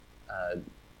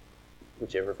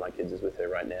whichever of my kids is with her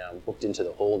right now, booked into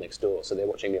the hall next door, so they're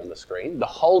watching me on the screen. The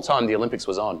whole time the Olympics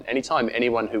was on, anytime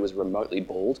anyone who was remotely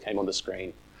bald came on the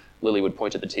screen, Lily would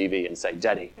point at the TV and say,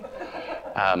 "Daddy."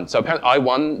 So apparently I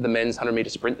won the men's 100-metre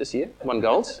sprint this year, won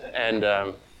gold,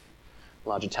 and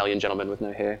large Italian gentleman with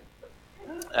no hair.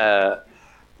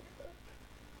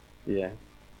 Yeah.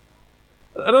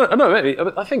 I don't know, maybe,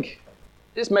 I think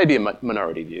this may be a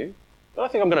minority view, but I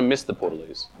think I'm going to miss the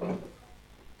Portaloos.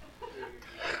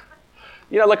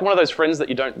 You know, like one of those friends that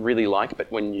you don't really like,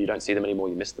 but when you don't see them anymore,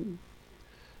 you miss them?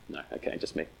 No, okay,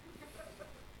 just me.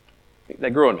 They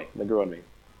grew on me.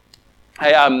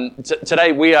 Hey,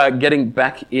 today we are getting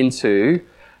back into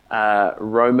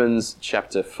Romans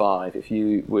chapter 5. If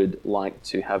you would like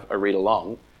to have a read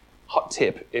along, hot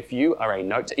tip, if you are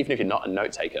even if you're not a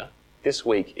note taker, this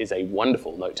week is a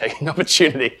wonderful note-taking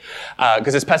opportunity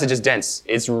because this passage is dense.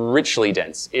 It's richly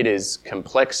dense. It is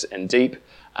complex and deep,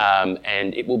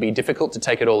 and it will be difficult to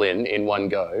take it all in one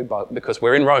go, but because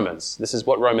we're in Romans. This is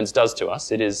what Romans does to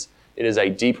us. It is a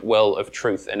deep well of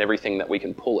truth, and everything that we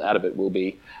can pull out of it will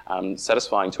be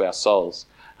satisfying to our souls.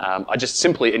 I just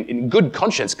simply, in good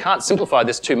conscience, can't simplify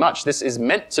this too much. This is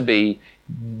meant to be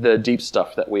the deep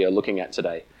stuff that we are looking at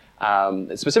today.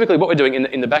 Specifically, what we're doing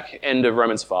in the back end of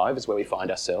Romans 5 is where we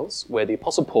find ourselves, where the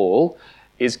Apostle Paul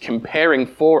is comparing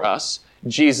for us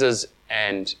Jesus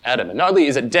and Adam. And not only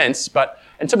is it dense, but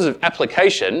in terms of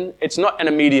application, it's not an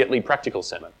immediately practical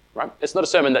sermon, right? It's not a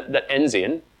sermon that ends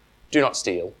in, do not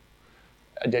steal,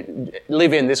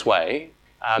 live in this way.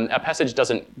 Our passage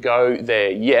doesn't go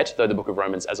there yet, though the book of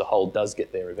Romans as a whole does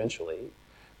get there eventually.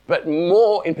 But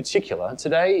more in particular,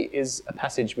 today is a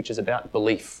passage which is about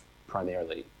belief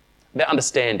primarily. About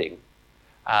understanding,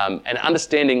 an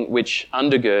understanding which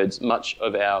undergirds much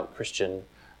of our Christian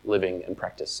living and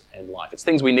practice and life. It's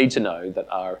things we need to know that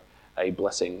are a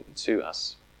blessing to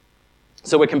us.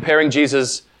 So we're comparing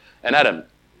Jesus and Adam.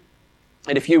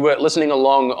 And if you were listening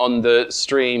along on the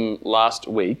stream last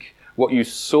week, what you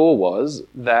saw was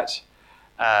that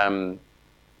at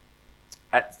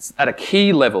a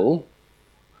key level,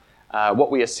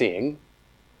 what we are seeing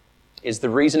is the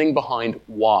reasoning behind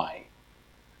why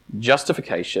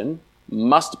justification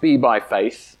must be by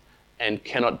faith and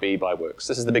cannot be by works.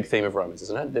 This is the big theme of Romans,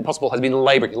 isn't it? The Apostle Paul has been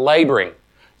laboring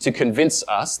to convince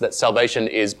us that salvation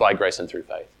is by grace and through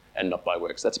faith and not by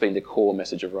works. That's been the core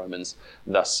message of Romans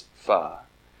thus far.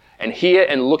 And here,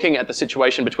 and looking at the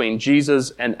situation between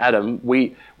Jesus and Adam,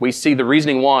 we see the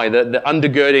reasoning why, the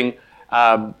undergirding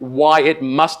why it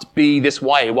must be this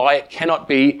way, why it cannot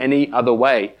be any other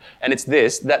way. And it's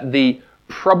this, that the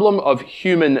problem of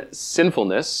human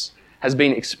sinfulness has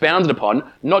been expounded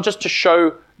upon, not just to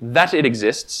show that it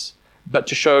exists, but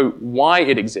to show why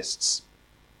it exists.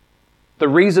 The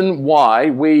reason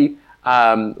why we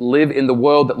live in the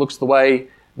world that looks the way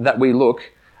that we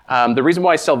look, the reason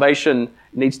why salvation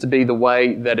needs to be the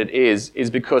way that it is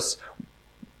because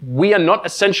we are not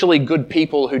essentially good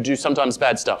people who do sometimes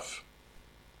bad stuff.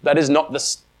 That is not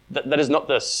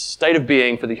the state of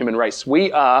being for the human race.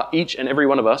 We are, each and every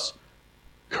one of us,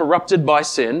 corrupted by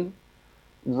sin,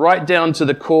 right down to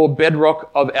the core bedrock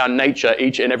of our nature,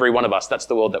 each and every one of us. That's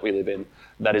the world that we live in.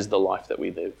 That is the life that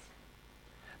we live.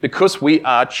 Because we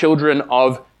are children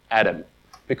of Adam,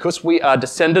 because we are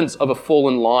descendants of a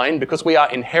fallen line, because we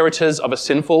are inheritors of a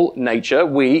sinful nature,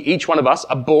 we, each one of us,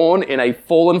 are born in a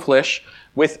fallen flesh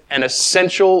with an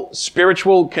essential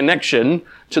spiritual connection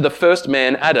to the first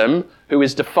man, Adam, who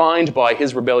is defined by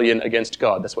his rebellion against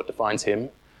God. That's what defines him,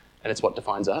 and it's what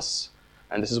defines us.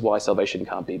 And this is why salvation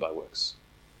can't be by works.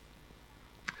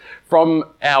 From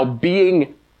our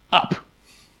being up,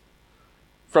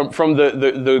 from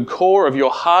the core of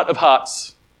your heart of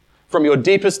hearts, from your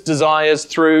deepest desires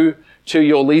through to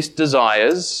your least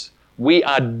desires, we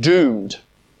are doomed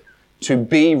to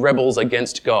be rebels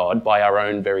against God by our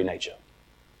own very nature.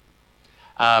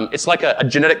 It's like a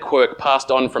genetic quirk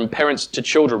passed on from parents to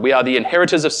children. We are the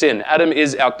inheritors of sin. Adam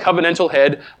is our covenantal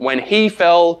head. When he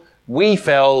fell, we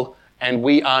fell, and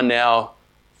we are now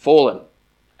fallen.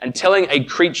 And telling a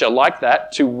creature like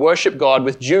that to worship God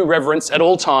with due reverence at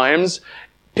all times,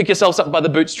 pick yourselves up by the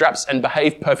bootstraps and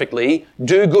behave perfectly,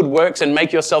 do good works and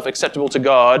make yourself acceptable to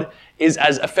God, is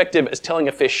as effective as telling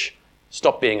a fish,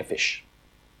 stop being a fish.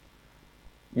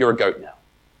 You're a goat now.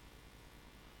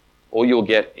 All you'll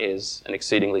get is an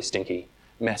exceedingly stinky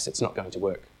mess. It's not going to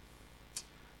work.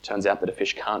 Turns out that a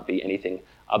fish can't be anything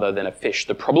other than a fish.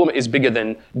 The problem is bigger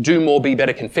than do more, be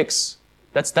better can fix.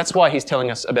 That's why he's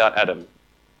telling us about Adam.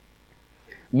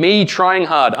 Me trying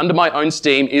hard under my own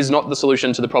steam is not the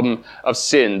solution to the problem of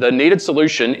sin. The needed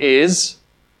solution is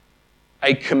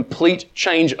a complete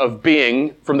change of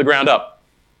being from the ground up.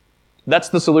 That's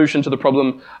the solution to the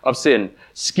problem of sin.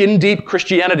 Skin-deep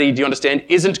Christianity, do you understand,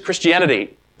 isn't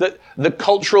Christianity. The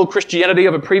cultural Christianity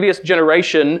of a previous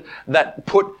generation that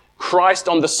put Christ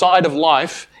on the side of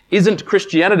life isn't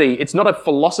Christianity. It's not a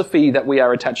philosophy that we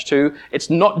are attached to. It's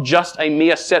not just a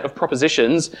mere set of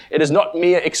propositions. It is not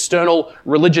mere external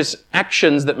religious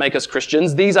actions that make us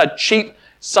Christians. These are cheap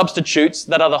substitutes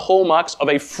that are the hallmarks of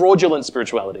a fraudulent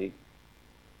spirituality.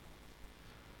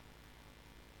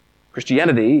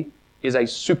 Christianity is a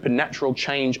supernatural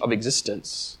change of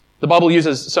existence. The Bible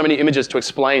uses so many images to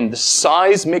explain the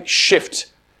seismic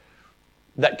shift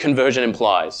that conversion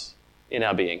implies in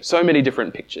our being. So many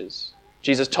different pictures.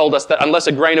 Jesus told us that unless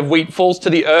a grain of wheat falls to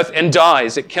the earth and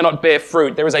dies, it cannot bear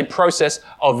fruit. There is a process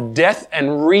of death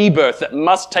and rebirth that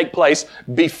must take place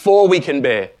before we can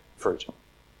bear fruit.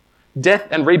 Death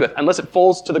and rebirth, unless it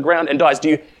falls to the ground and dies.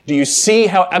 Do you see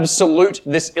how absolute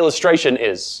this illustration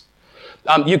is?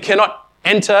 You cannot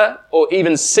enter or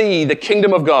even see the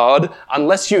kingdom of God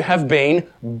unless you have been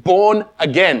born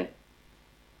again.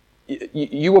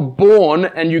 You were born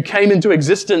and you came into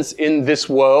existence in this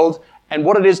world, and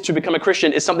what it is to become a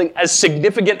Christian is something as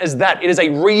significant as that. It is a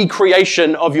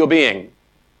recreation of your being.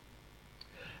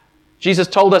 Jesus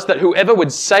told us that whoever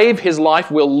would save his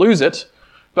life will lose it,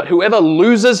 but whoever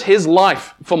loses his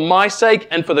life for my sake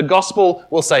and for the gospel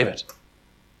will save it.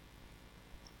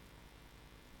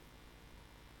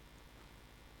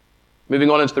 Moving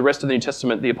on into the rest of the New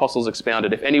Testament, the apostles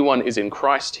expounded, if anyone is in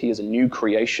Christ, he is a new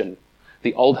creation.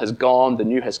 The old has gone, the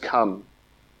new has come.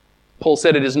 Paul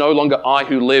said, it is no longer I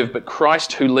who live, but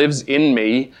Christ who lives in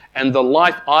me, and the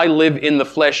life I live in the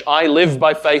flesh, I live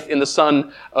by faith in the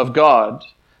Son of God.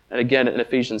 And again in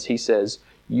Ephesians, he says,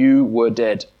 you were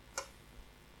dead.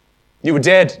 You were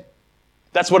dead.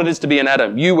 That's what it is to be in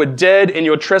Adam. You were dead in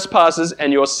your trespasses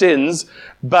and your sins,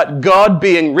 but God,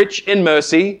 being rich in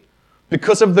mercy,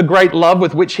 because of the great love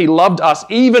with which he loved us,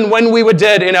 even when we were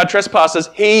dead in our trespasses,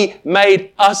 he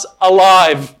made us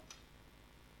alive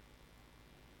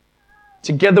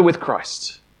together with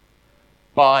Christ.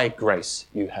 By grace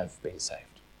you have been saved.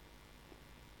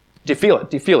 Do you feel it?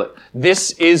 Do you feel it?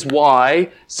 This is why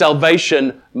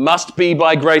salvation must be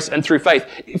by grace and through faith.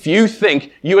 If you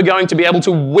think you are going to be able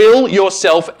to will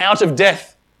yourself out of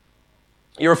death,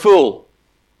 you're a fool.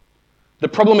 The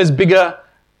problem is bigger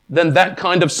than that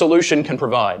kind of solution can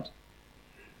provide.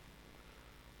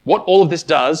 What all of this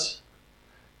does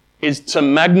is to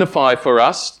magnify for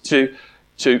us, to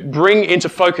bring into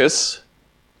focus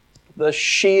the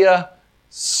sheer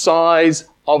size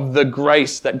of the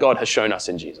grace that God has shown us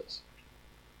in Jesus.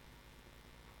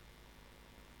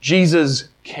 Jesus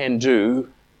can do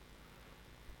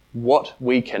what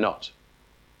we cannot.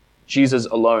 Jesus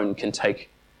alone can take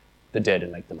the dead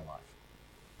and make them alive.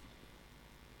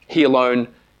 He alone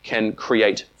can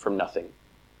create from nothing.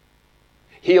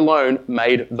 He alone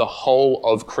made the whole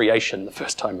of creation the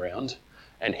first time round,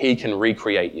 and he can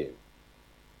recreate you.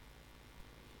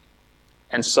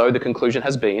 And so the conclusion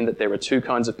has been that there are two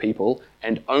kinds of people,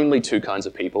 and only two kinds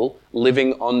of people,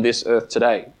 living on this earth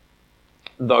today.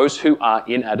 Those who are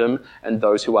in Adam and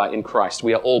those who are in Christ.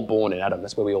 We are all born in Adam.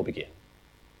 That's where we all begin.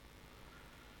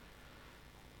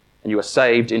 And you are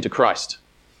saved into Christ.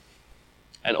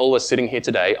 And all of us sitting here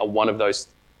today are one of those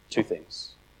two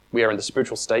things. We are in the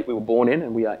spiritual state we were born in,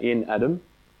 and we are in Adam,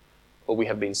 or we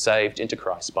have been saved into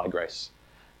Christ by grace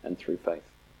and through faith.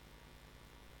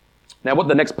 Now, what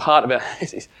the next part of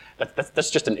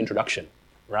that's just an introduction,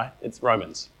 right? It's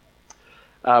Romans.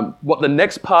 What the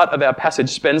next part of our passage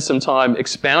spends some time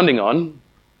expounding on,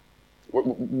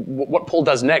 what Paul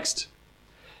does next,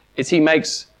 is he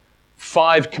makes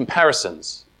 5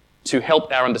 comparisons to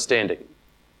help our understanding.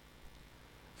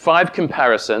 5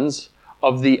 comparisons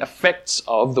of the effects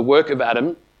of the work of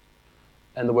Adam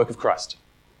and the work of Christ.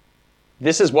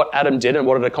 This is what Adam did and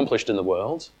what it accomplished in the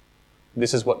world.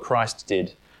 This is what Christ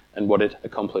did and what it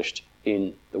accomplished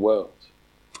in the world.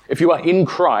 If you are in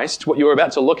Christ, what you're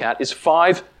about to look at is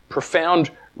 5 profound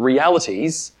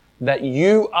realities that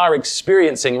you are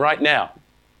experiencing right now.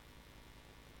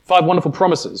 5 wonderful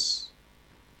promises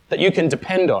that you can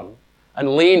depend on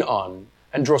and lean on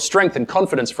and draw strength and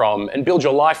confidence from and build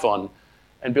your life on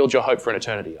and build your hope for an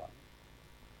eternity on.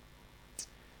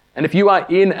 And if you are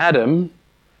in Adam,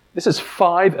 this is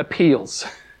 5 appeals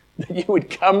that you would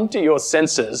come to your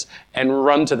senses and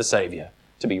run to the Savior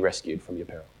to be rescued from your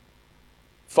peril.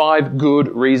 5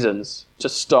 good reasons to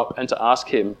stop and to ask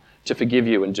him to forgive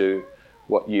you and do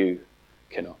what you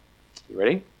cannot. You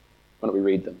ready? Why don't we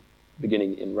read them?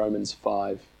 Beginning in Romans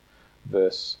 5,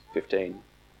 verse 15.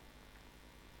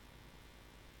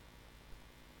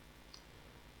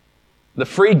 The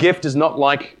free gift is not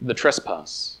like the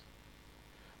trespass.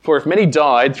 For if many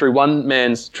died through one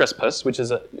man's trespass, which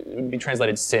would be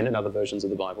translated sin in other versions of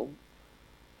the Bible,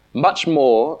 much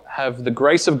more have the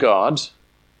grace of God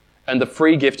and the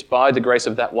free gift by the grace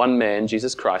of that one man,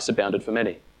 Jesus Christ, abounded for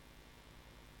many.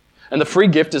 And the free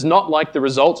gift is not like the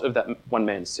result of that one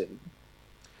man's sin.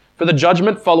 For the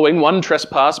judgment following one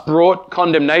trespass brought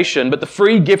condemnation, but the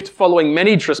free gift following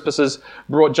many trespasses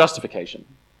brought justification.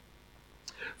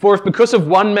 For if because of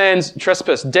one man's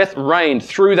trespass death reigned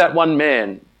through that one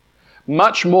man,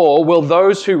 much more will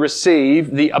those who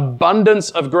receive the abundance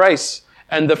of grace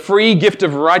and the free gift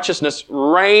of righteousness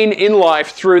reign in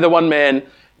life through the one man,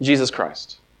 Jesus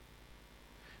Christ.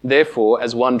 Therefore,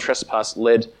 as one trespass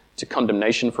led to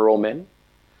condemnation for all men,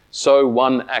 so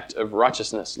one act of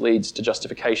righteousness leads to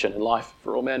justification and life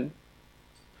for all men.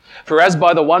 For as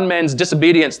by the one man's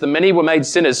disobedience the many were made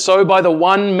sinners, so by the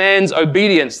one man's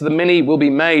obedience the many will be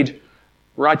made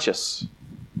righteous.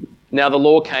 Now the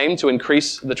law came to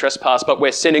increase the trespass, but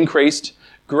where sin increased,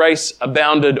 grace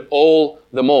abounded all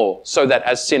the more, so that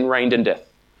as sin reigned in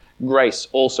death, grace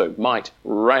also might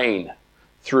reign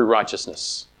through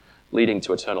righteousness, leading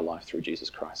to eternal life through Jesus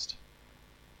Christ,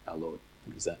 our Lord.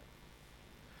 What is that?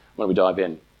 When we dive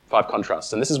in, 5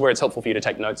 contrasts. And this is where it's helpful for you to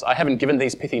take notes. I haven't given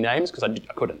these pithy names because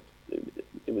I couldn't.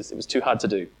 It was too hard to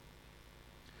do.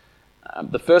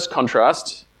 The first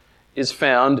contrast is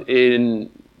found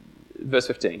in verse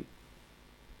 15.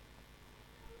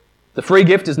 The free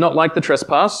gift is not like the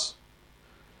trespass.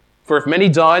 For if many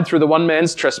died through the one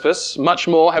man's trespass, much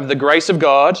more have the grace of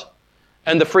God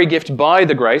and the free gift by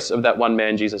the grace of that one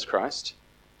man, Jesus Christ,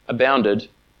 abounded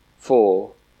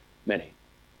for many.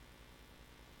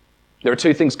 There are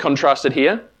 2 things contrasted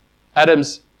here.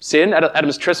 Adam's sin,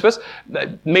 Adam's trespass,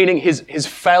 meaning his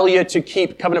failure to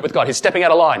keep covenant with God, his stepping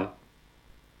out of line.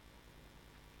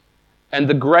 And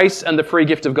the grace and the free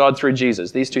gift of God through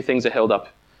Jesus. These 2 things are held up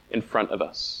in front of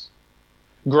us.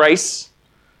 Grace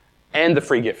and the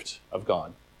free gift of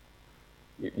God.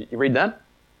 You read that?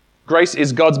 Grace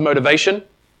is God's motivation.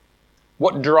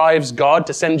 What drives God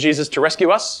to send Jesus to rescue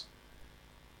us?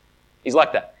 He's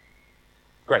like that.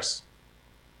 Grace.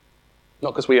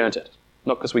 Not because we earned it,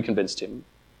 not because we convinced him.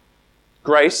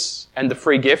 Grace and the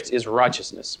free gift is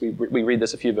righteousness. We read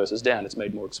this a few verses down. It's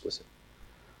made more explicit.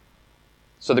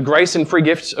 So the grace and free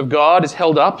gift of God is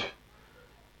held up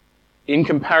in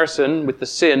comparison with the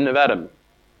sin of Adam.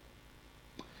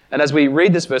 And as we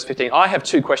read this verse 15, I have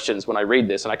 2 questions when I read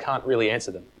this, and I can't really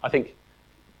answer them. I think,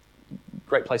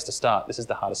 great place to start. This is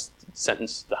the hardest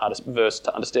sentence, the hardest verse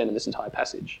to understand in this entire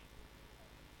passage.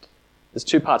 There's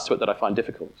 2 parts to it that I find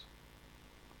difficult.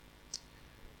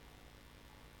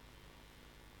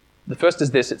 The first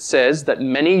is this. It says that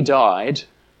many died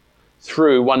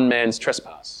through one man's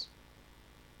trespass.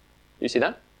 You see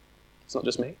that? It's not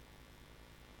just me.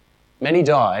 Many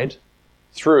died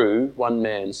through one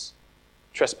man's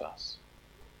trespass.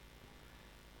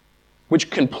 Which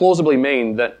can plausibly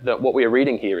mean that what we are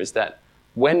reading here is that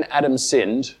when Adam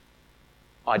sinned,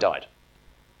 I died.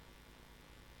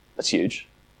 That's huge.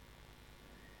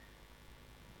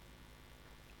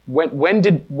 When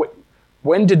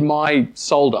did my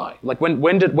soul die? Like when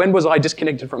was I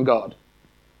disconnected from God?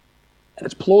 And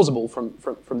it's plausible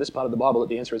from this part of the Bible that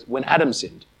the answer is when Adam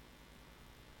sinned.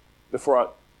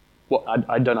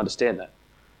 I don't understand that.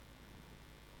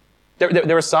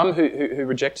 There are some who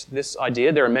reject this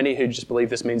idea. There are many who just believe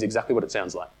this means exactly what it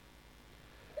sounds like.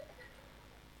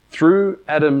 Through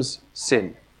Adam's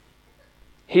sin,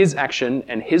 his action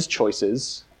and his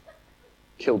choices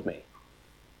killed me.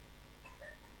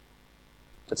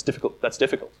 That's difficult.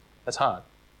 That's hard,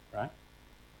 right?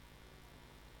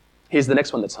 Here's the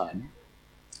next one that's hard.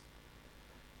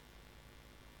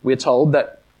 We're told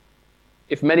that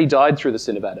if many died through the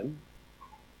sin of Adam,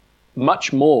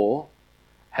 much more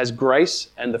has grace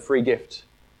and the free gift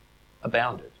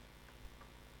abounded.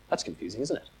 That's confusing,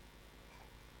 isn't it?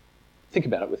 Think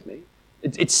about it with me.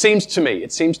 It seems to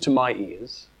my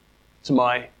ears, to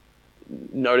my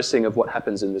noticing of what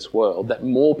happens in this world, that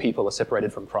more people are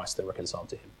separated from Christ than reconciled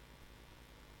to him.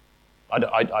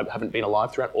 I haven't been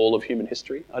alive throughout all of human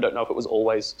history. I don't know if it was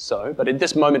always so, but at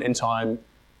this moment in time,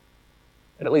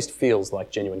 it at least feels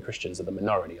like genuine Christians are the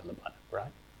minority on the planet,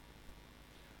 right?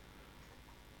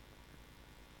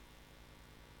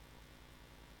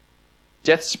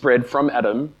 Death spread from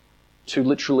Adam to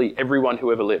literally everyone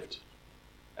who ever lived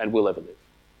and will ever live.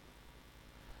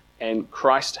 And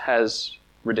Christ has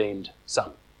redeemed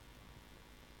some.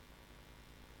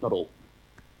 Not all.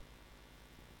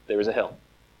 There is a hell.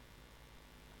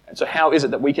 And so how is it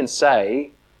that we can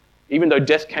say, even though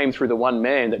death came through the one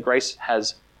man, that grace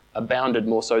has abounded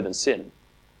more so than sin? Do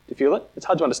you feel it? It's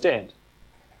hard to understand.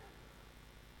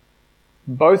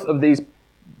 Both of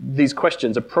these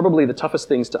questions are probably the toughest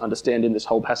things to understand in this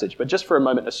whole passage, but just for a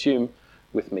moment, assume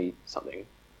with me something,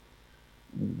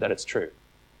 that it's true.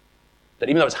 That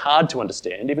even though it's hard to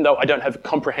understand, even though I don't have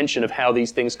comprehension of how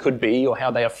these things could be or how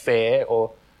they are fair,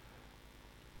 or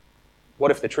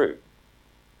what if they're true?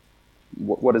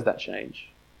 What does that change?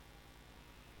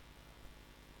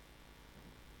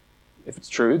 If it's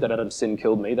true that Adam's sin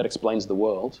killed me, that explains the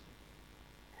world.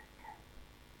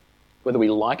 Whether we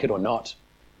like it or not,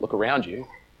 look around you.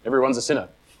 Everyone's a sinner.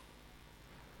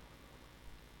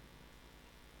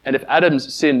 And if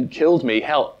Adam's sin killed me,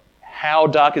 how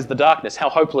dark is the darkness? How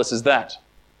hopeless is that?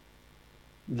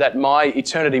 That my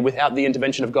eternity without the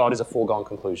intervention of God is a foregone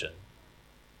conclusion.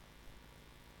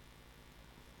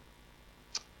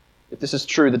 If this is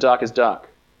true, the dark is dark.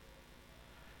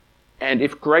 And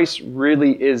if grace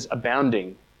really is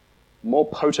abounding more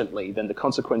potently than the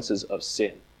consequences of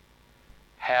sin,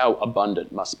 how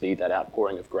abundant must be that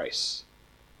outpouring of grace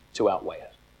to outweigh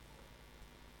it?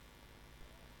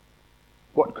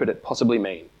 What could it possibly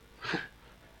mean?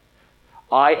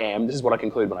 This is what I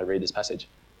conclude when I read this passage,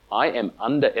 I am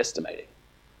underestimating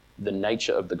the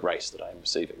nature of the grace that I am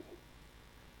receiving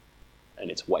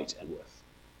and its weight and worth.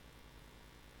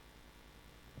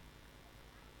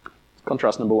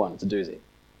 Contrast number 1, it's a doozy.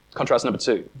 Contrast number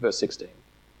 2, verse 16.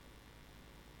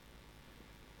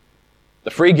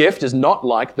 The free gift is not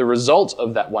like the result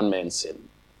of that one man's sin.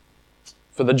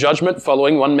 For the judgment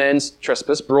following one man's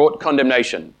trespass brought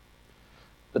condemnation,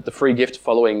 but the free gift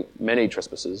following many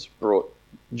trespasses brought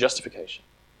justification.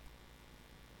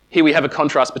 Here we have a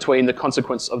contrast between the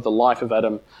consequence of the life of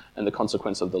Adam and the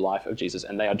consequence of the life of Jesus,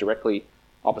 and they are directly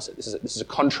opposite. This is a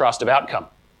contrast of outcome.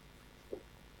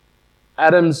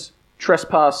 Adam's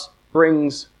trespass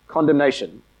brings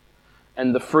condemnation,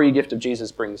 and the free gift of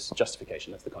Jesus brings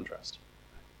justification. That's the contrast.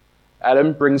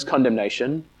 Adam brings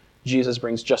condemnation, Jesus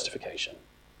brings justification.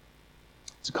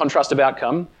 It's a contrast of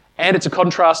outcome, and it's a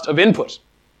contrast of input.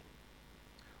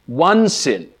 One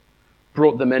sin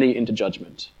brought the many into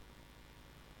judgment,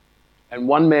 and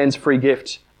one man's free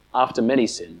gift after many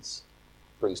sins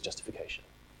brings justification.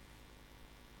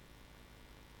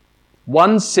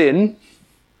 One sin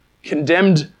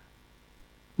condemned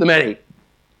the many,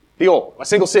 the all, a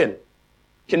single sin,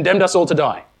 condemned us all to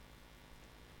die.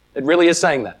 It really is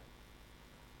saying that.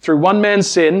 Through one man's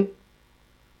sin,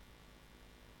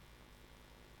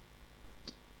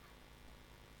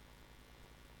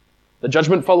 the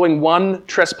judgment following one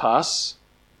trespass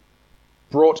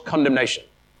brought condemnation.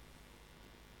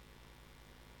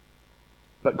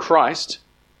 But Christ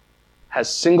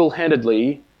has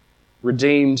single-handedly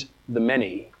redeemed the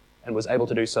many and was able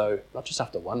to do so not just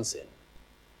after one sin,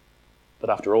 but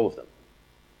after all of them.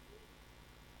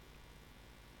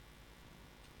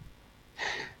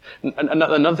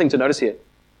 Another thing to notice here.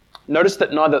 Notice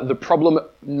that neither the problem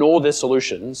nor the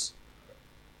solution,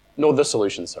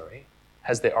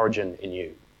 has their origin in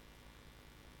you.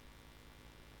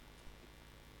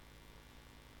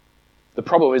 The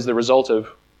problem is the result of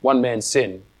one man's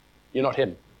sin. You're not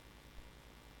him.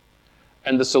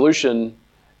 And the solution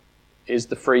is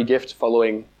the free gift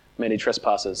following many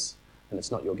trespasses, and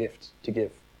it's not your gift to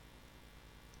give.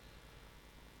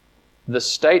 The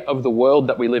state of the world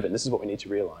that we live in, this is what we need to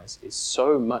realize, is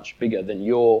so much bigger than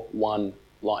your one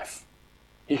life.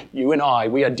 You and I,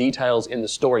 we are details in the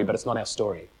story, but it's not our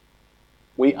story.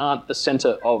 We aren't the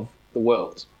center of the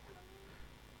world.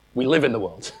 We live in the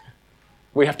world.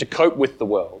 We have to cope with the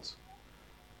world.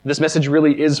 This message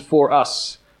really is for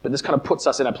us, but this kind of puts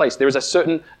us in our place. There is a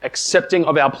certain accepting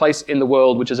of our place in the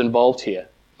world which is involved here.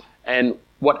 And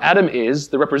what Adam is,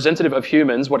 the representative of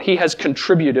humans, what he has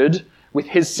contributed with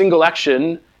his single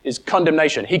action is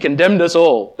condemnation. He condemned us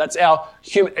all. That's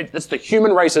the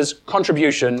human race's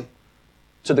contribution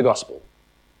to the gospel.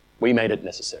 We made it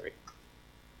necessary.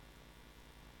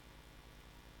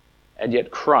 And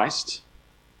yet Christ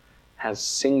has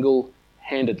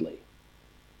single-handedly,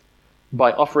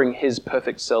 by offering his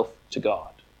perfect self to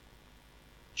God,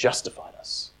 justified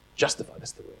us. Justified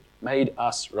is the word. Made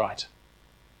us right.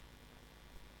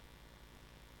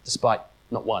 Despite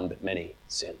not one, but many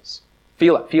sins.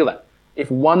 Feel that.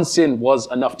 If one sin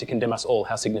was enough to condemn us all,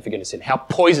 how significant is sin? How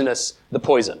poisonous the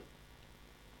poison.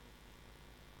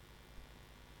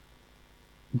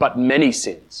 But many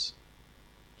sins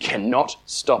cannot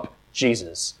stop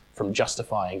Jesus from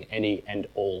justifying any and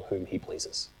all whom he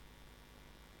pleases.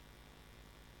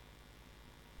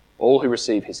 All who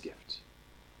receive his gift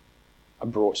are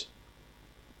brought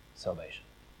salvation.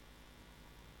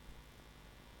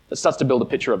 That starts to build a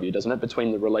picture of you, doesn't it,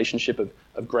 between the relationship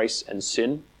of grace and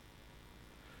sin.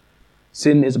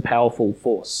 Sin is a powerful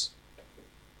force.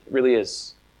 It really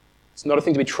is. It's not a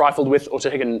thing to be trifled with or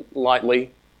taken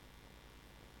lightly.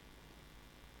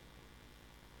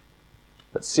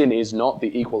 But sin is not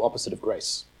the equal opposite of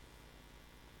grace.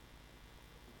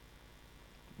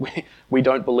 We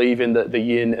don't believe in the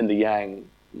yin and the yang.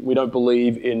 We don't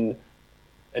believe in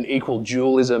an equal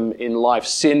dualism in life.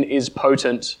 Sin is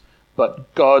potent,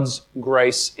 but God's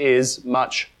grace is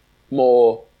much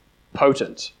more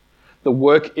potent. The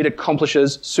work it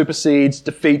accomplishes supersedes,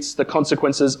 defeats the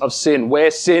consequences of sin.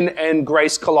 Where sin and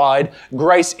grace collide,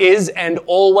 grace is and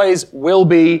always will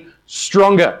be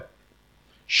stronger.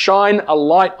 Shine a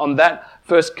light on that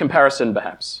first comparison,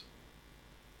 perhaps.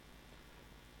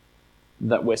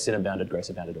 That where sin abounded, grace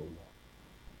abounded all more.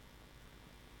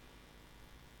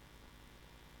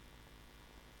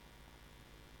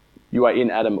 You are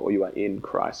in Adam or you are in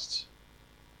Christ.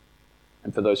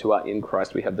 And for those who are in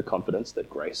Christ, we have the confidence that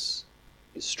grace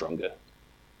is stronger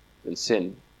than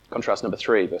sin. Contrast number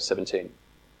 3, verse 17.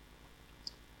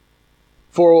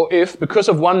 For if, because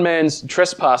of one man's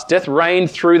trespass, death reigned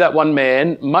through that one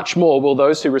man, much more will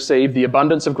those who receive the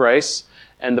abundance of grace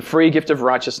and the free gift of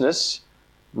righteousness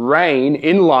reign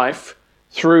in life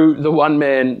through the one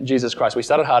man, Jesus Christ. We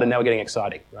started hard and now we're getting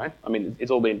exciting, right? I mean, it's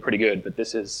all been pretty good, but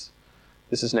this is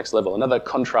next level. Another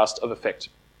contrast of effect.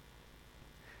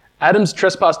 Adam's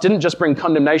trespass didn't just bring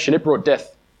condemnation, it brought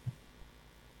death.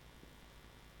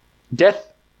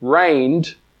 Death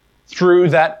reigned through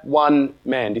that one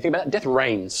man. Do you think about that? Death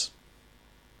reigns.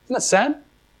 Isn't that sad?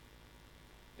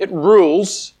 It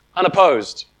rules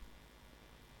unopposed.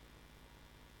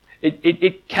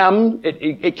 It came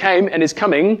and is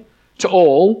coming to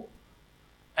all,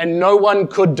 and no one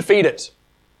could defeat it,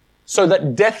 so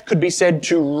that death could be said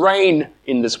to reign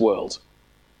in this world.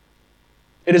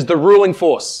 It is the ruling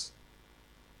force,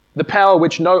 the power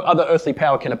which no other earthly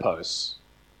power can oppose.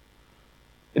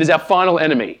 It is our final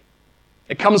enemy.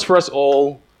 It comes for us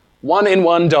all. One in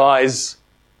one dies,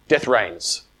 death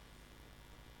reigns.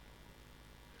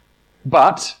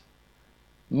 But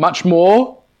much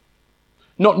more,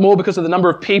 not more because of the number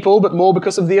of people, but more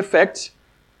because of the effect,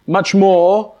 much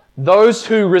more, those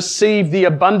who receive the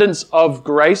abundance of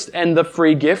grace and the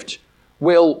free gift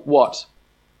will what?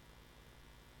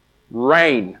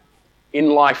 Reign in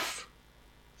life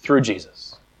through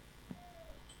Jesus.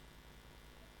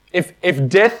 If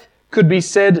death could be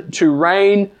said to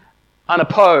reign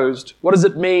unopposed, what does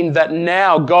it mean that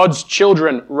now God's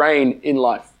children reign in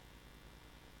life?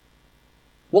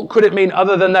 What could it mean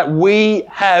other than that we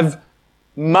have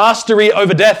mastery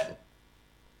over death?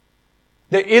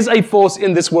 There is a force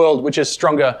in this world which is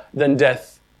stronger than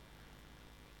death.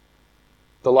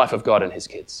 The life of God and his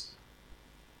kids.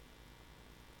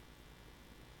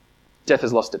 Death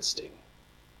has lost its sting.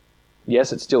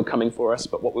 Yes, it's still coming for us,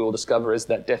 but what we will discover is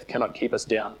that death cannot keep us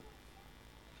down.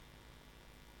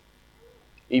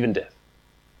 Even death.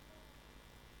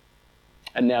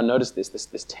 And now notice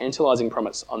this tantalizing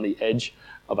promise on the edge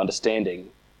of understanding.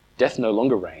 Death no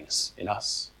longer reigns in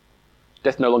us.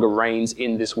 Death no longer reigns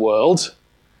in this world.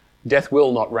 Death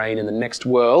will not reign in the next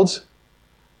world.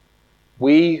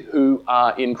 We who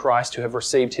are in Christ, who have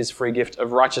received his free gift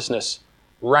of righteousness,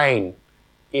 reign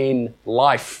in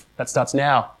life. That starts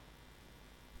now.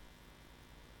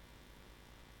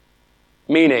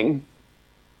 Meaning,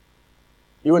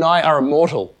 you and I are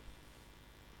immortal.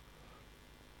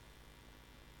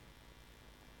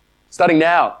 Starting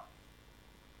now.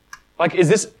 Like, is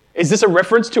this a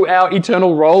reference to our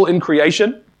eternal role in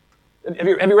creation? Have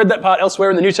you read that part elsewhere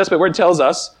in the New Testament where it tells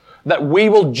us that we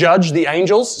will judge the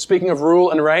angels, speaking of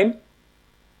rule and reign?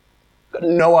 Got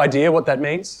no idea what that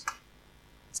means.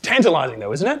 It's tantalizing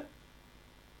though, isn't it?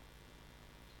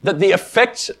 That the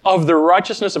effect of the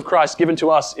righteousness of Christ given to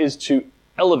us is to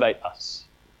elevate us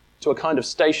to a kind of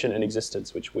station in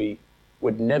existence which we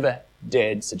would never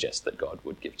dared suggest that God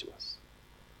would give to us.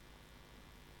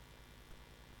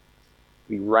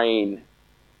 We reign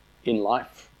in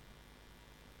life.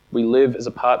 We live as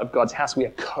a part of God's house. We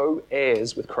are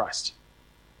co-heirs with Christ.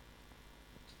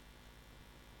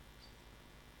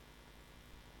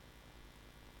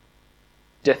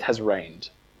 Death has reigned,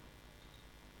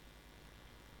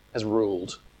 has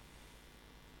ruled.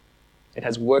 It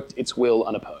has worked its will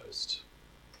unopposed.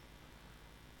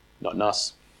 Not in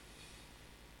us.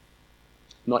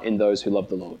 Not in those who love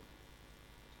the Lord.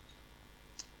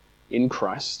 In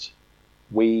Christ,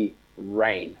 we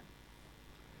reign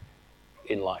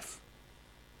in life.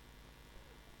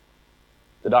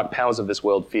 The dark powers of this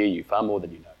world fear you far more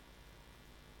than you know.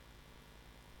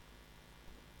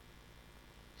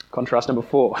 Contrast number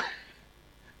 4. How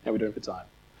are we doing for time?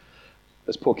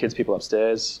 Those poor kids, people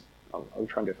upstairs. I'll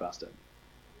try and go faster.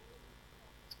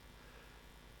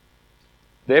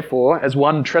 Therefore, as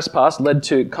one trespass led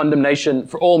to condemnation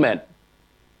for all men,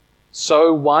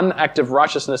 so one act of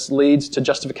righteousness leads to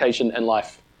justification and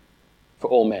life for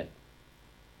all men.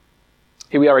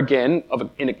 Here we are again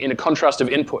in a contrast of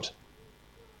input.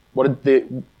 What did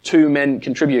the two men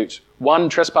contribute? One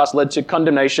trespass led to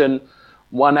condemnation,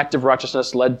 one act of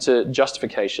righteousness led to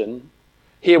justification.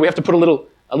 Here we have to put a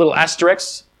little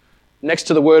asterisk next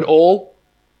to the word all.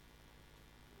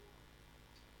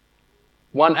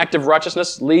 One act of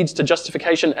righteousness leads to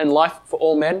justification and life for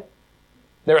all men.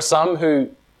 There are some who,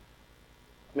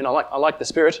 I like the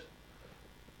Spirit,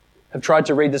 have tried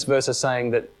to read this verse as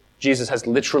saying that Jesus has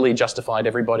literally justified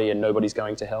everybody and nobody's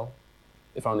going to hell,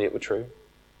 if only it were true.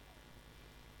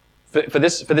 For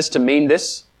this to mean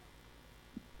this,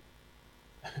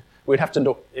 we'd have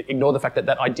to ignore the fact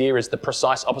that idea is the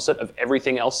precise opposite of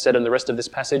everything else said in the rest of this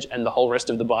passage and the whole rest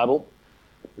of the Bible.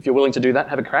 If you're willing to do that,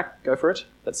 have a crack, go for it.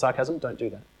 That's sarcasm, don't do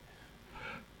that.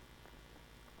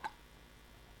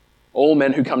 All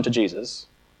men who come to Jesus,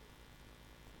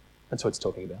 that's what it's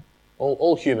talking about.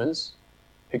 All humans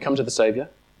who come to the Saviour.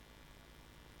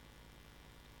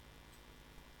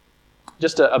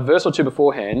 Just a verse or two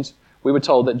beforehand, we were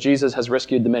told that Jesus has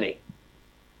rescued the many.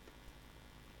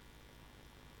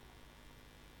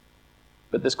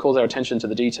 But this calls our attention to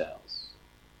the details.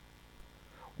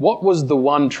 What was the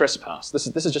one trespass? This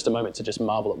is just a moment to just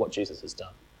marvel at what Jesus has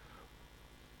done.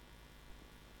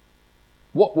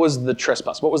 What was the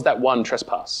trespass? What was that one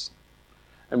trespass?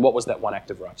 And what was that one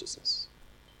act of righteousness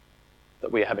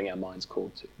that we are having our minds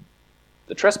called to?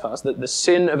 The trespass, the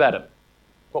sin of Adam.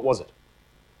 What was it?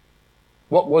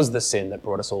 What was the sin that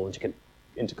brought us all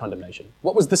into condemnation?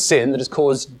 What was the sin that has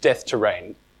caused death to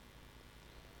reign?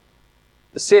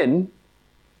 The sin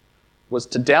was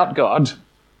to doubt God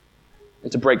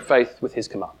and to break faith with his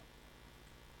command.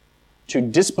 To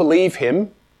disbelieve him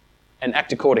and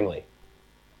act accordingly.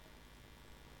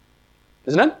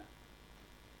 Isn't it?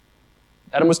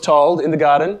 Adam was told in the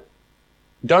garden,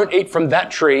 don't eat from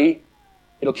that tree,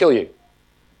 it'll kill you.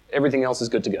 Everything else is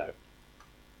good to go.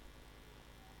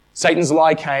 Satan's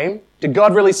lie came. Did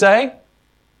God really say?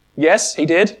 Yes, he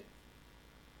did.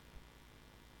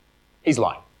 He's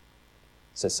lying,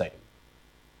 says Satan.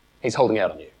 He's holding out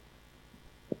on you.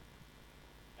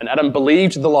 And Adam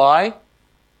believed the lie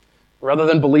rather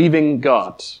than believing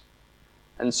God.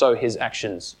 And so his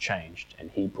actions changed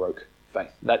and he broke faith.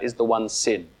 That is the one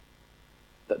sin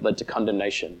that led to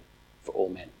condemnation for all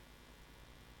men.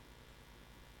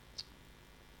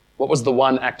 What was the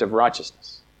one act of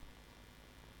righteousness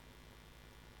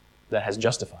that has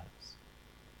justified us?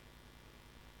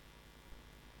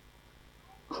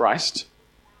 Christ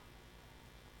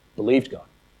believed God.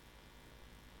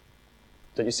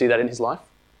 Don't you see that in his life?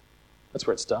 That's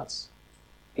where it starts.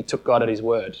 He took God at his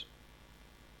word. Do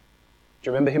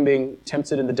you remember him being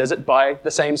tempted in the desert by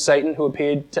the same Satan who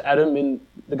appeared to Adam in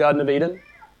the Garden of Eden?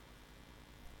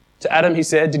 To Adam he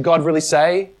said, did God really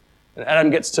say? And Adam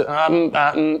gets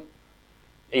to,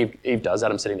 Eve does.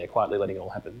 Adam's sitting there quietly letting it all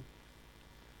happen.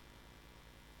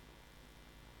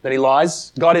 Then he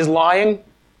lies. God is lying.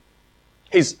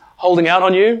 He's holding out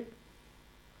on you.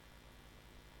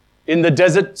 In the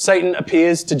desert, Satan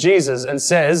appears to Jesus and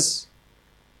says,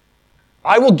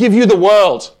 I will give you the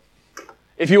world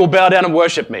if you will bow down and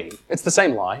worship me. It's the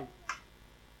same lie.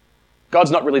 God's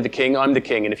not really the king, I'm the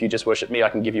king, and if you just worship me, I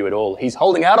can give you it all. He's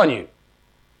holding out on you.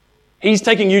 He's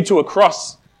taking you to a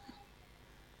cross.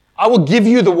 I will give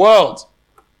you the world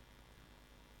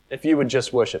if you would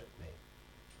just worship me.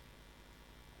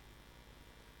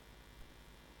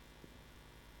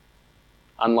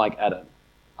 Unlike Adam,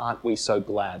 aren't we so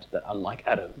glad that unlike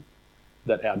Adam,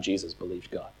 that our Jesus believed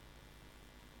God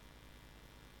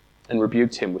and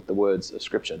rebuked him with the words of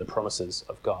Scripture, the promises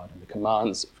of God and the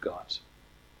commands of God,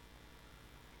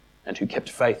 and who kept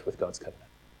faith with God's covenant,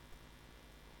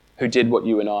 who did what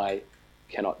you and I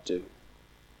cannot do.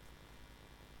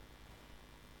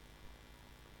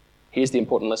 Here's the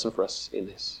important lesson for us in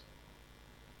this.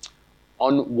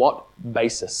 On what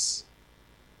basis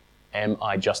am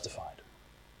I justified?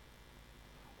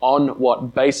 On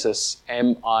what basis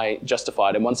am I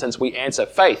justified? In one sense, we answer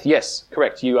faith. Yes,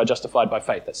 correct, you are justified by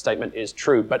faith. That statement is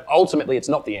true, but ultimately it's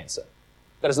not the answer.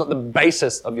 That is not the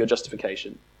basis of your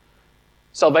justification.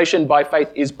 Salvation by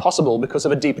faith is possible because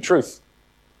of a deeper truth.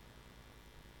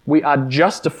 We are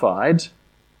justified.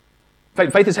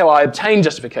 Faith is how I obtain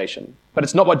justification, but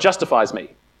it's not what justifies me.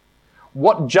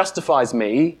 What justifies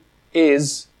me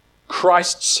is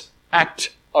Christ's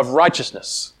act of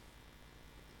righteousness.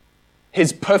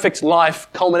 his perfect life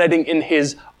culminating in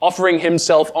his offering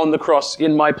himself on the cross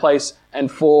in my place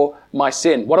and for my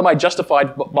sin. What am I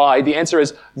justified by? The answer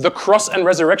is the cross and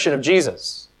resurrection of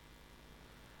Jesus.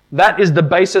 That is the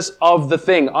basis of the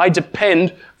thing. I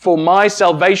depend for my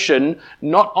salvation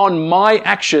not on my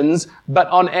actions, but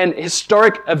on an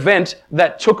historic event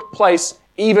that took place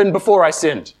even before I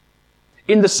sinned.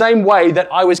 In the same way that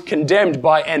I was condemned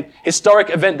by an historic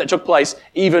event that took place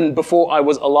even before I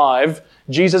was alive,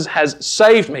 Jesus has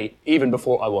saved me even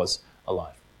before I was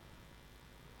alive.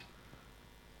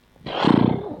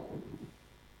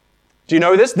 Do you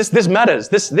know this? This matters.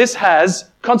 This has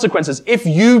consequences. If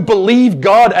you believe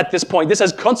God at this point, this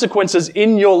has consequences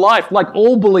in your life, like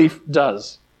all belief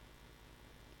does.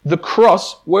 The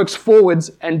cross works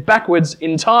forwards and backwards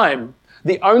in time.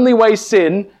 The only way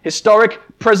sin, historic,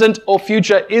 present, or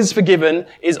future, is forgiven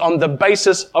is on the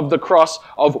basis of the cross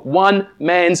of one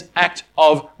man's act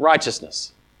of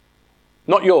righteousness.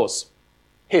 Not yours.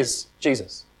 His,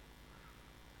 Jesus.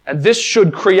 And this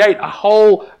should create a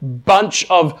whole bunch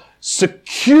of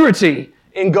security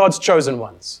in God's chosen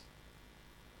ones.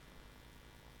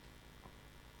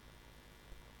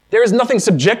 There is nothing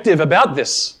subjective about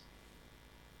this.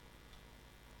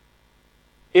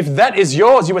 If that is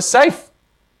yours, you are safe.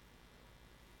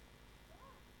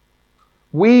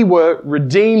 We were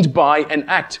redeemed by an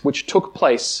act which took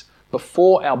place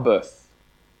before our birth.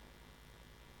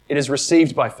 It is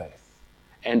received by faith,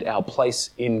 and our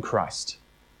place in Christ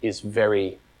is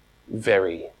very,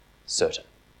 very certain.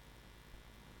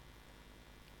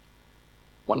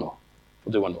 One more.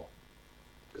 We'll do one more,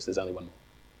 because there's only one more.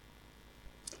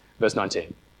 Verse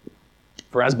 19.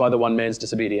 For as by the one man's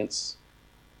disobedience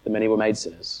the many were made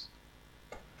sinners,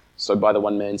 so by the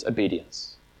one man's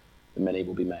obedience the many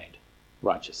will be made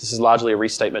righteous. This is largely a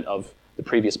restatement of the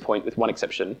previous point with one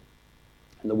exception,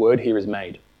 and the word here is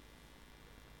made.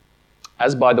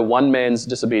 As by the one man's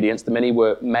disobedience the many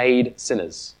were made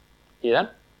sinners. Hear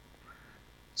that?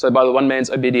 So by the one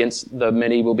man's obedience the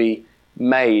many will be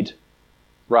made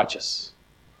righteous.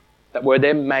 That word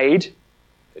there, made,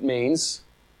 it means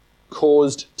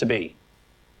caused to be.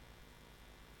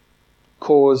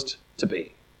 Caused to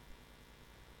be.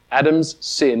 Adam's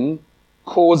sin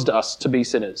caused us to be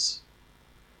sinners,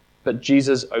 but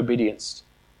Jesus' obedience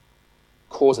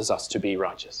causes us to be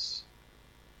righteous.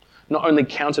 Not only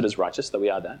counted as righteous, though we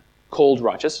are that, called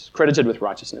righteous, credited with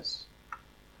righteousness.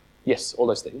 Yes, all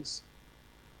those things,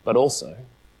 but also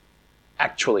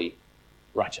actually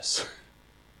righteous.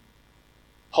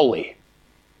 Holy.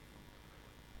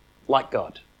 Like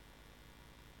God.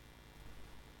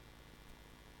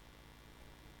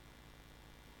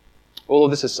 All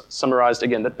of this is summarized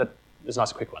again. That is a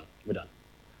nice quick one. We're done.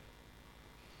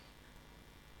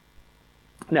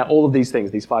 Now, all of these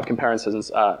things, these 5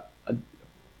 comparisons, are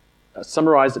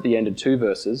summarized at the end in 2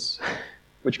 verses,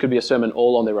 which could be a sermon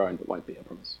all on their own, but won't be, I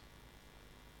promise.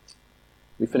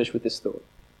 We finish with this thought.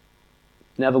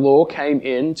 Now, the law came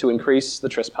in to increase the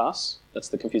trespass. That's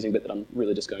the confusing bit that I'm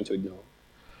really just going to ignore.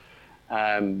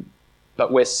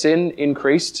 But where sin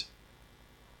increased,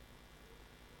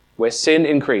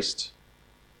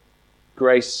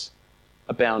 grace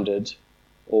abounded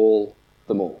all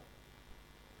the more.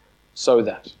 So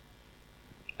that,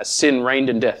 as sin reigned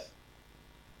in death,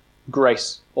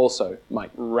 grace also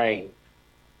might reign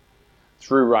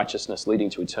through righteousness, leading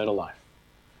to eternal life,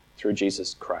 through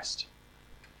Jesus Christ,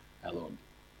 our Lord.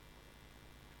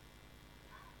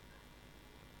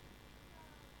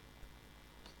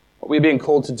 What we're being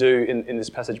called to do in this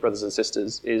passage, brothers and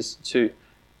sisters, is to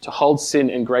hold sin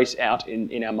and grace out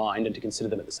in our mind and to consider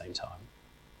them at the same time.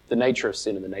 The nature of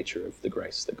sin and the nature of the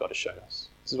grace that God has shown us.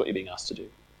 This is what you're being asked to do.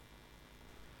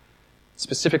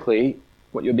 Specifically,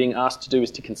 what you're being asked to do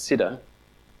is to consider,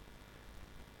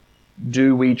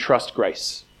 do we trust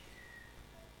grace?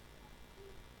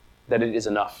 That it is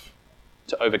enough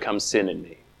to overcome sin in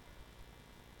me.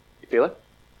 You feel it?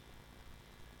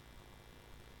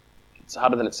 It's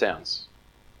harder than it sounds.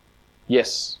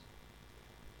 Yes.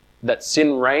 That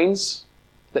sin reigns,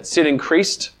 that sin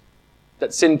increased,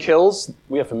 that sin kills.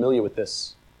 We are familiar with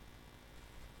this.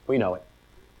 We know it.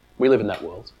 We live in that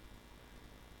world.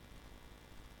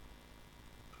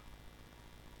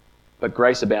 But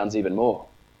grace abounds even more.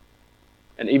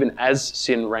 And even as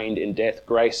sin reigned in death,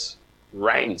 grace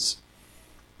reigns.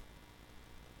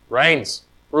 Reigns,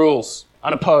 rules,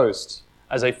 unopposed,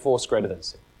 as a force greater than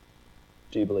sin.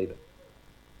 Do you believe it?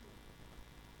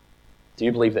 Do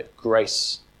you believe that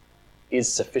grace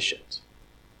is sufficient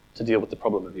to deal with the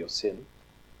problem of your sin?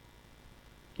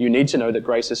 You need to know that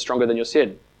grace is stronger than your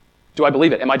sin. Do I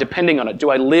believe it? Am I depending on it? Do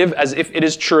I live as if it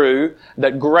is true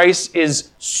that grace is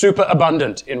super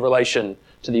abundant in relation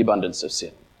to the abundance of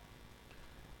sin?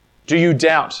 Do you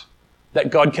doubt that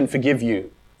God can forgive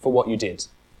you for what you did?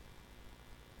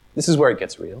 This is where it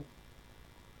gets real.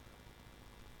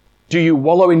 Do you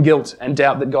wallow in guilt and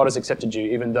doubt that God has accepted you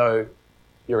even though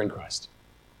you're in Christ?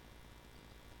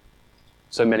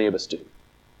 So many of us do.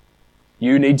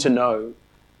 You need to know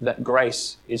that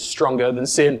grace is stronger than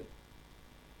sin.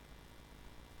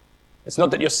 It's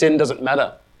not that your sin doesn't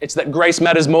matter. It's that grace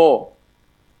matters more.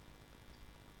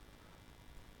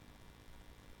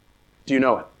 Do you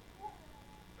know it?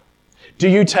 Do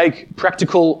you take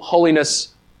practical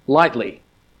holiness lightly?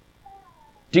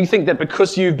 Do you think that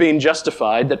because you've been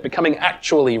justified, that becoming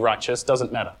actually righteous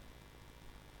doesn't matter?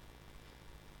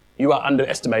 You are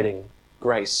underestimating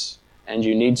grace, and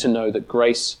you need to know that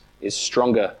grace is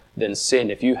stronger than sin.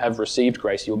 If you have received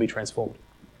grace, you'll be transformed.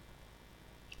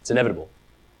 It's inevitable.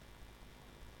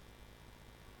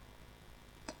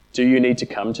 Do you need to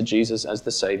come to Jesus as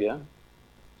the Savior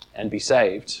and be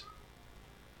saved,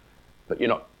 but you're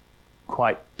not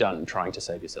quite done trying to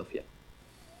save yourself yet?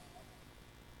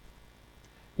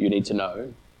 You need to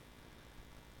know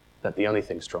that the only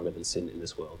thing stronger than sin in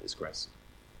this world is grace.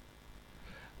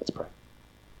 Let's pray.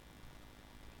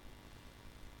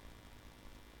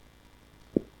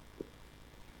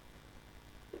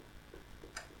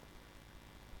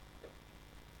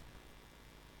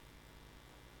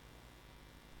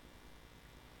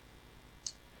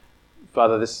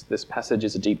 Father, this passage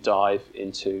is a deep dive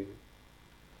into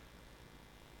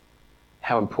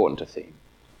how important a theme.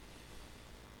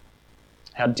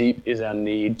 How deep is our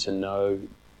need to know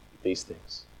these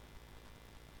things?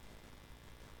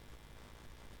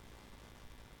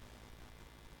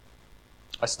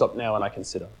 I stop now and I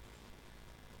consider,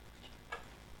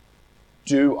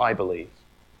 do I believe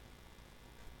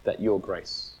that your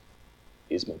grace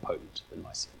is more potent than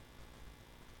my sin?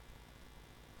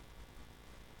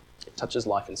 It touches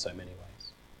life in so many ways.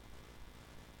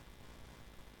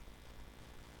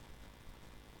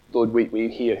 Lord, we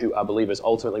hear who are believers.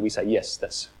 Ultimately, we say, yes,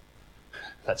 that's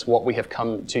what we have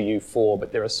come to you for.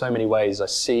 But there are so many ways I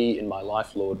see in my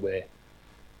life, Lord,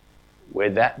 where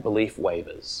that belief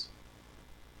wavers.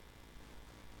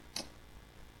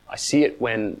 I see it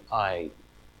when I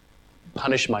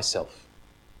punish myself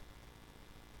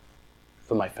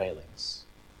for my failings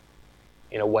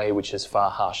in a way which is far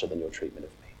harsher than your treatment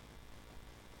of me.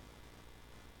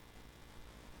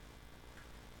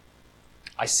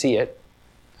 I see it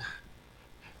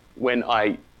when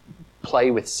I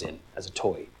play with sin as a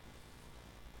toy,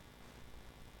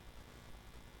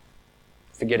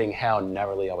 forgetting how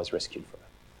narrowly I was rescued from it,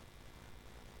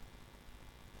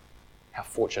 how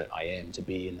fortunate I am to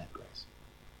be in that grace.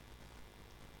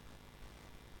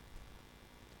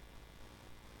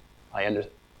 I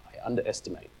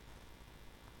underestimate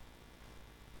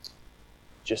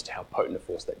just how potent a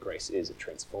force that grace is at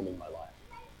transforming my life.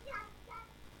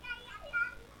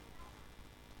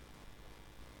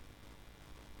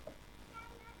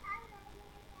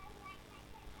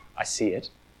 I see it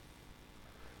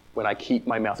when I keep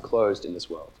my mouth closed in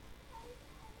this world.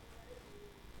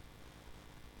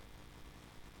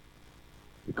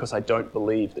 Because I don't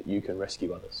believe that you can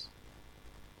rescue others.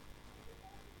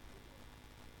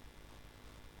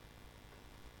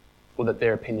 Or that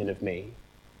their opinion of me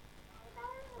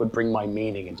would bring my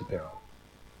meaning into peril.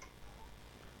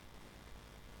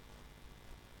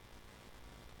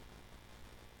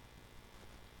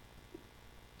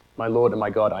 My Lord and my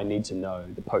God, I need to know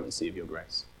the potency of your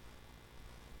grace,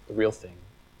 the real thing.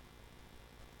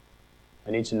 I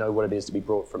need to know what it is to be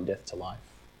brought from death to life.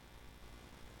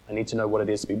 I need to know what it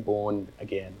is to be born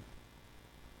again.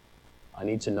 I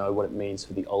need to know what it means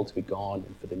for the old to be gone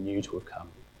and for the new to have come,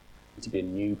 and to be a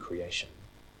new creation.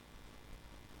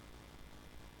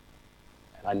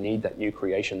 And I need that new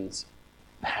creation's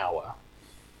power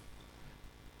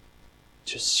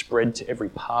to spread to every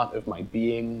part of my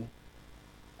being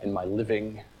and my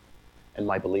living and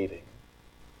my believing.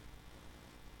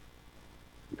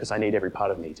 Because I need every part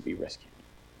of me to be rescued.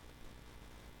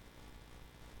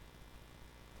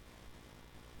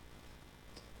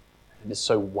 It is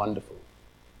so wonderful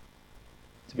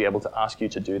to be able to ask you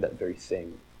to do that very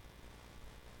thing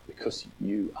because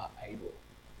you are able.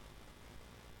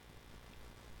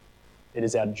 It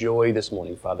is our joy this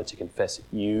morning, Father, to confess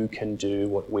you can do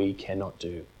what we cannot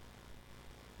do.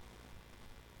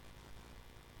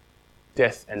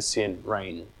 Death and sin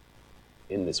reign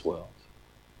in this world.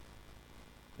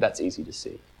 That's easy to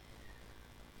see.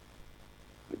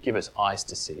 But give us eyes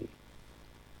to see,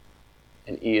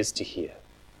 and ears to hear,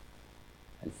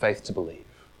 and faith to believe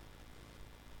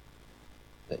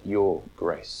that your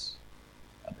grace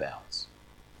abounds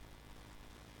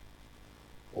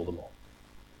all the more.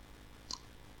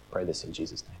 Pray this in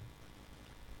Jesus' name.